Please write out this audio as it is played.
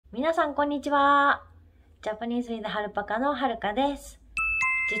皆さんこんにちは。ジャパニーズウィズハルパカのはるかです。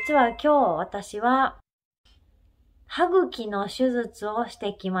実は今日私は歯茎の手術をし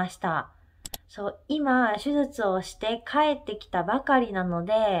てきました。今手術をして帰ってきたばかりなの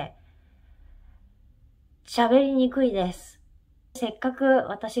で喋りにくいです。せっかく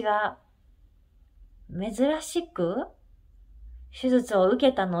私が珍しく手術を受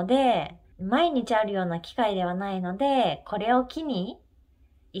けたので毎日あるような機会ではないので、これを機に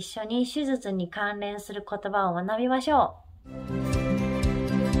一緒に手術に関連する言葉を学びましょう。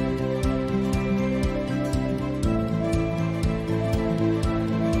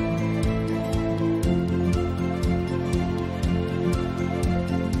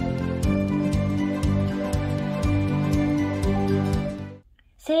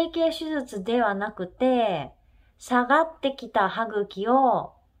整形手術ではなくて、下がってきた歯茎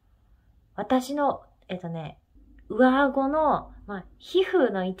を、私の、上顎の、皮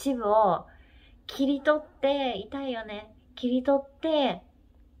膚の一部を切り取って、痛いよね。切り取って、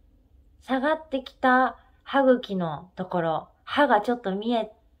下がってきた歯茎のところ、歯がちょっと見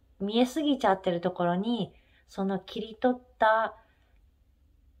えすぎちゃってるところに、その切り取った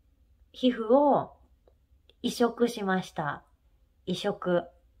皮膚を移植しました。移植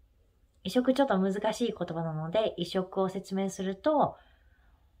ちょっと難しい言葉なので、移植を説明すると、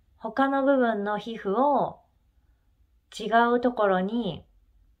他の部分の皮膚を違うところに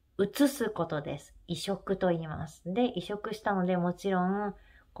移すことです。移植と言います。で、移植したのでもちろん、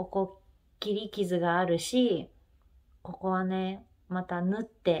ここ切り傷があるし、ここはね、また縫っ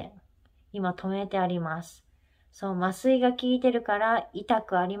て、今止めてあります。麻酔が効いてるから痛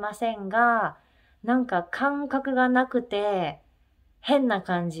くありませんが、なんか感覚がなくて、変な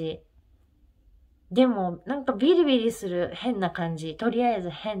感じ。でも、なんかビリビリする変な感じ。とりあえず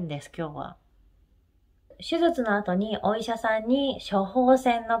変です、今日は。手術の後にお医者さんに処方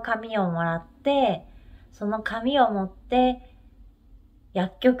箋の紙をもらって、その紙を持って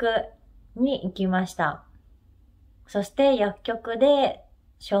薬局に行きました。そして薬局で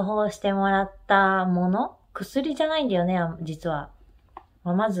処方してもらったもの、薬じゃないんだよね、実は。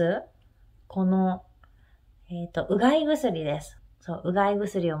まず、この、うがい薬です。うがい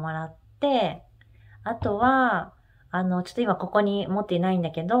薬をもらって、あとは、ちょっと今ここに持っていないんだ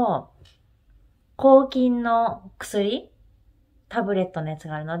けど、抗菌の薬タブレットのやつ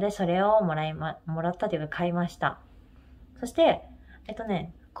があるので、それをもらったというか買いました。そして、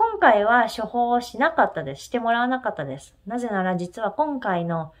今回は処方をしなかったです。してもらわなかったです。なぜなら実は今回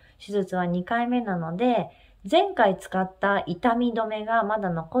の手術は2回目なので、前回使った痛み止めがま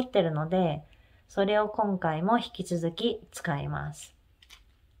だ残ってるので、それを今回も引き続き使います。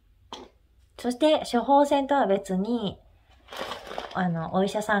そして処方箋とは別に、お医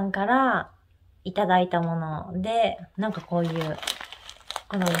者さんからいただいたもので、なんかこういう、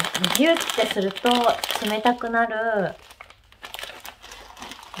このギュッてすると冷たくなる、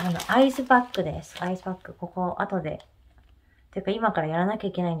アイスパックです。アイスパック。ここ後で。てか今からやらなきゃ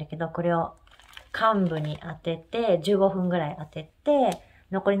いけないんだけど、これを患部に当てて、15分ぐらい当てて、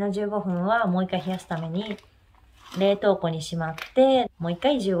残りの15分はもう一回冷やすために、冷凍庫にしまって、もう一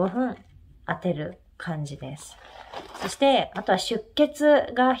回15分当てる感じです。そして、あとは出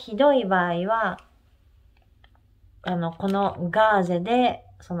血がひどい場合は、このガーゼで、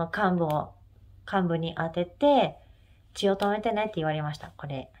その患部に当てて、血を止めてねって言われました。こ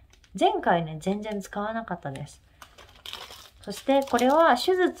れ。前回ね、全然使わなかったです。そして、これは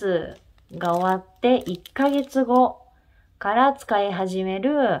手術が終わって1ヶ月後から使い始め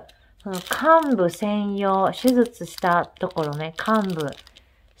る、その患部専用、手術したところね、患部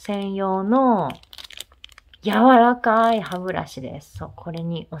専用の柔らかい歯ブラシです。これ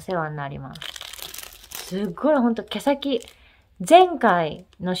にお世話になります。すっごいほんと毛先、前回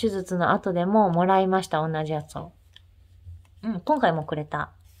の手術の後でももらいました、同じやつを。今回もくれた。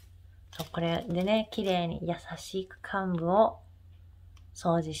これでね、綺麗に優しく患部を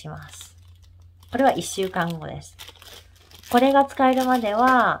掃除します。これは1週間後です。これが使えるまで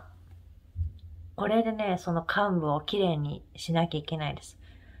は、これでね、その患部を綺麗にしなきゃいけないです。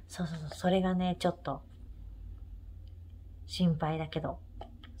それがね、ちょっと心配だけど、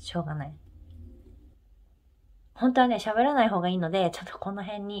しょうがない。本当はね、喋らない方がいいので、ちょっとこの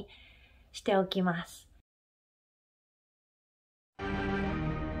辺にしておきます。今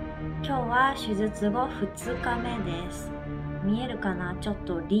日は手術後2日目です。見えるかな？ちょっ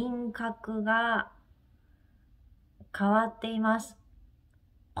と輪郭が変わっています。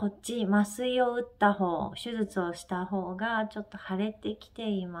こっち麻酔を打った方、手術をした方がちょっと腫れてきて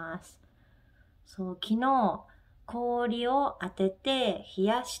います。昨日氷を当てて冷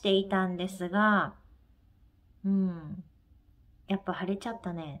やしていたんですが、やっぱ腫れちゃっ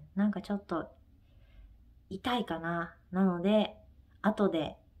たね。なんかちょっと痛いかな。なので、後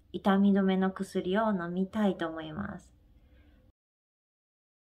で痛み止めの薬を飲みたいと思います。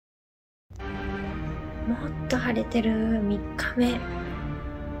もっと腫れてる。3日目。